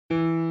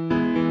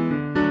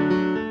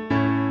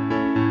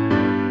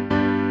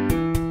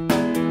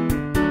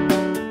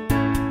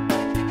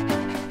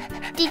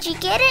did you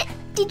get it?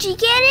 Did you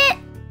get it?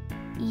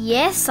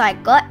 Yes, I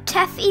got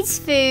Taffy's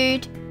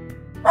food.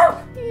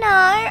 No,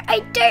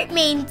 I don't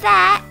mean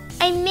that.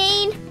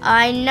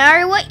 I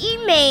know what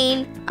you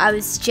mean. I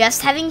was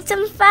just having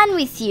some fun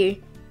with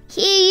you.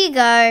 Here you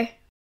go.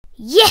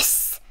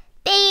 Yes!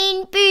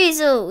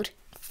 Beanboozled.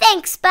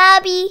 Thanks,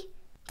 Barbie.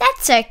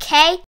 That's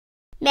okay.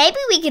 Maybe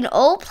we can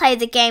all play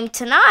the game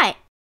tonight.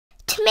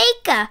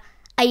 Tamika,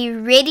 are you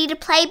ready to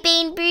play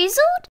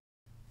Beanboozled?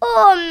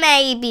 Or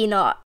maybe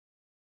not.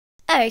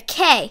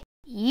 Okay,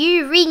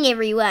 you ring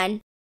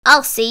everyone.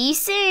 I'll see you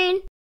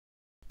soon.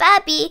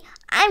 Barbie,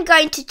 I'm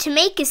going to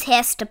Tamika's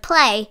house to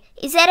play.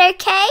 Is that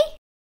okay?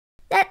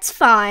 That's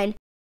fine.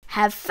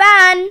 Have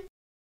fun.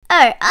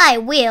 Oh, I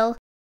will.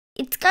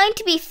 It's going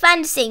to be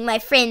fun seeing my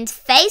friends'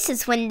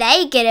 faces when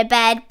they get a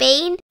bad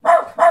bean.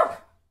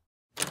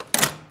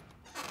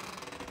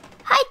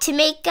 Hi,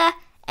 Tamika.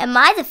 Am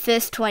I the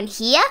first one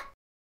here?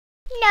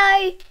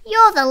 No,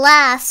 you're the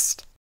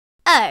last.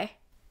 Oh,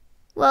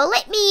 well,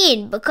 let me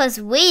in because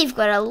we've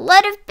got a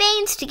lot of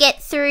beans to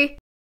get through.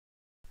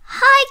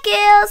 Hi,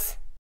 girls.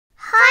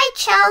 Hi,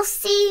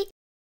 Chelsea.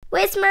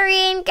 Where's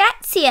Maria and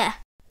Grazia?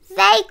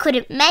 They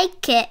couldn't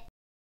make it.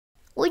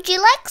 Would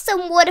you like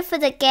some water for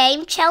the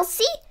game,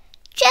 Chelsea?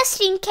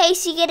 Just in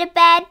case you get a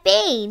bad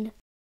bean.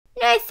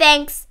 No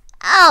thanks,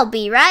 I'll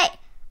be right.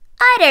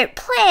 I don't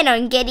plan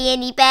on getting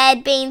any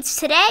bad beans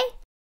today.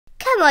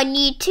 Come on,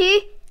 you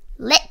two.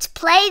 Let's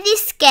play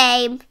this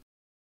game.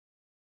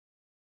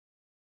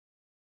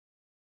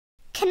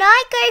 Can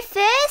I go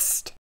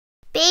first?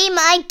 Be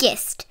my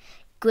guest.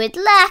 Good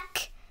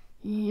luck.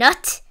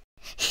 Not.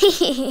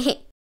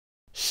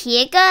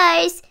 Here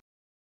goes.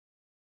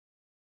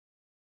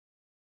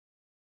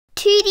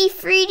 Tutti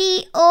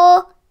Frutti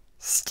or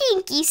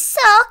Stinky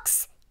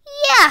Socks?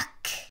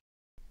 Yuck!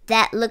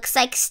 That looks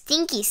like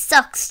stinky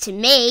socks to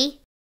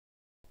me.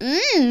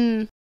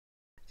 Yum!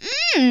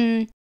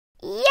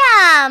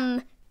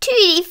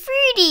 Tutti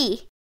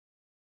Frutti!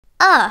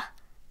 Oh,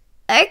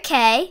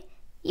 okay.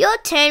 Your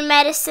turn,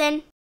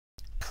 Madison.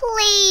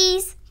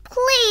 Please,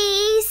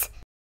 please.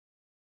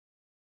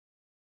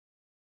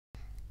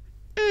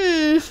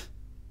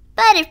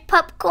 Buttered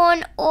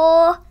popcorn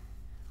or...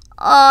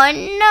 Oh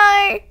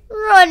no,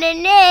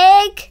 rotten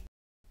egg.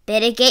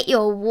 Better get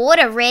your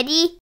water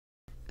ready.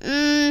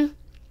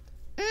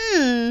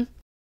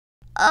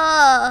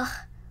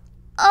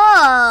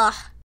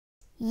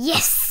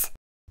 Yes.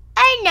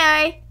 Oh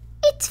no,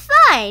 it's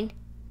fine.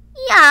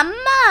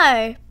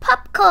 Yummo,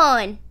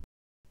 popcorn.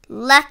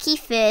 Lucky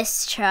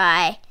first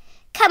try.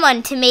 Come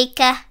on,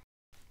 Tamika.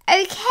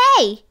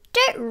 Okay,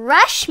 don't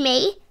rush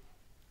me.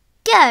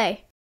 Go.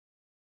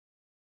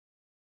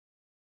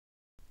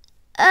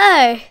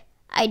 Oh,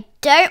 I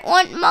don't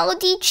want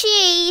mouldy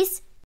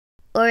cheese.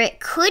 Or it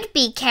could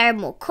be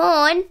caramel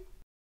corn.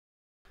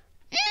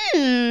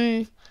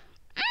 Well,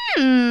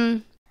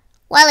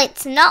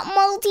 it's not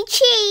mouldy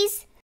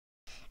cheese.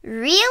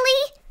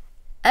 Really?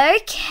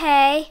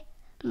 Okay,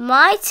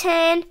 my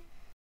turn.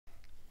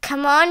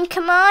 Come on,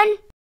 come on.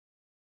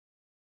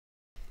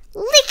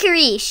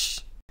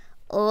 Licorice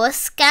or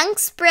skunk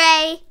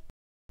spray.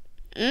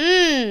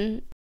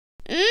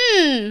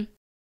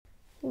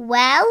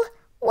 Well,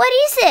 what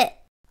is it?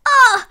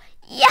 Oh,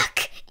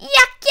 yuck,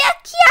 yuck,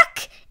 yuck,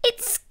 yuck.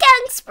 It's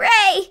skunk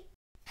spray.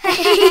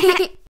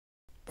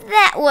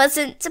 That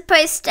wasn't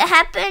supposed to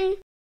happen.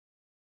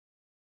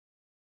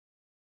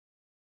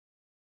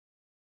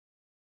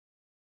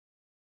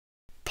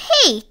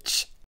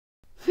 Peach.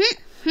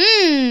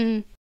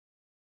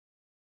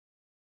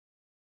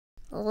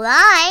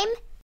 Lime.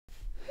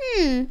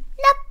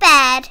 Not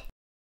bad.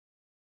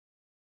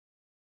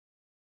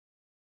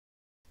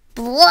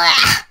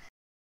 Blah.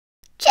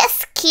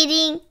 Just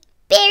kidding.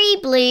 Berry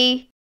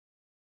blue.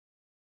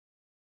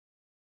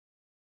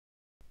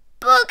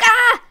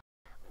 Booger!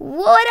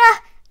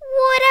 Water!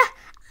 Water!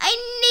 I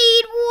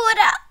need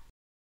water!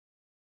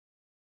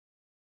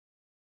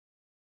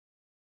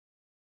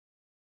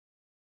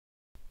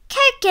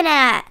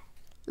 Coconut!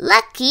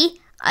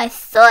 Lucky, I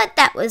thought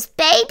that was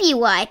baby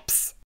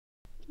wipes.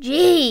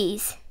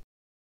 Jeez.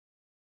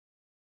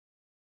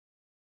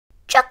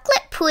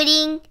 Chocolate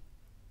pudding.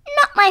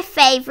 Not my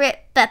favourite,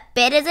 but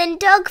better than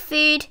dog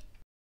food.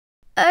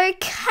 Oh,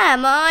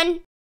 come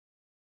on.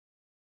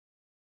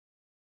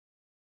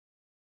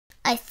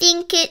 I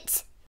think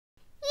it's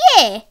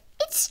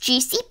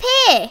juicy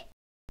pear.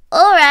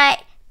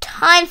 Alright,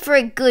 time for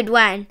a good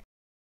one.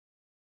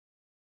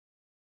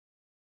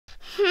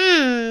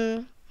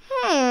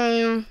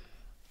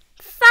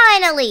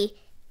 Finally,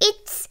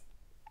 it's...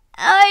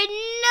 Oh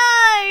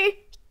no!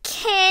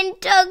 Canned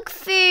dog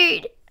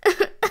food.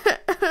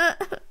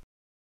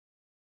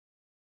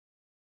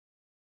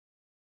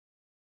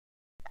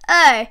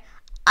 Oh,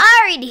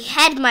 I already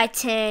had my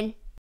turn.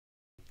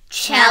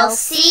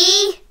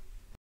 Chelsea?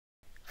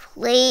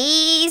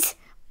 Please,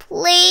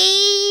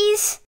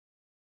 please.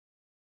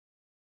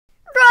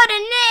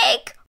 Rotten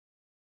egg.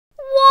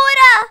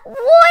 Water,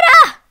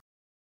 water.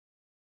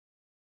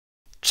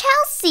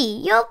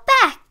 Chelsea, you're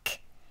back.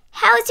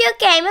 How's your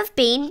game of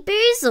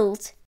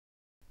Beanboozled?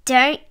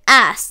 Don't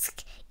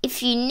ask.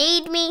 If you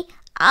need me,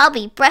 I'll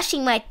be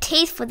brushing my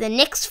teeth for the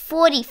next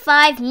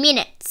 45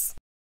 minutes.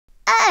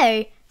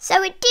 Oh,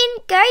 so it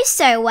didn't go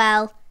so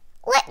well.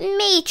 Let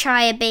me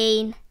try a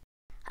bean.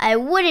 I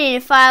wouldn't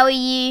if I were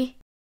you.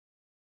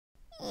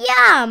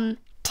 Yum!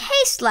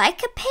 Tastes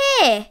like a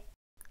pear.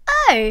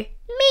 Oh,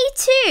 me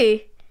too.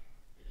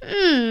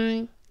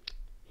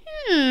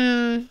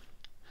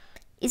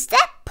 Is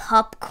that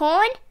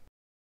popcorn?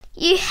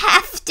 You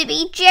have to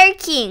be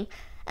joking.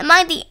 Am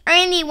I the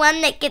only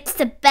one that gets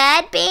the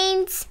bad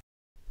beans?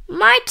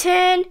 My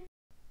turn.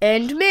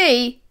 And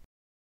me.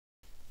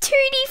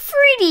 Tutti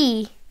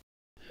frutti.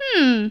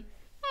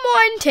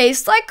 Mine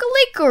tastes like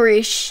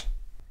licorice.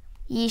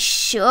 You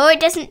sure it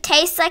doesn't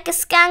taste like a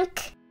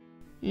skunk?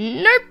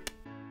 Nope.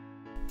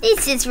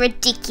 This is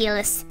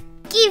ridiculous.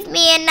 Give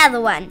me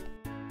another one.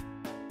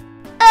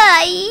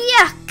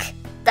 Yuck!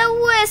 The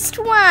worst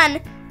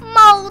one!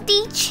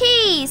 Moldy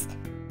cheese!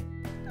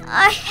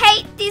 I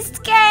hate this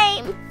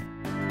game.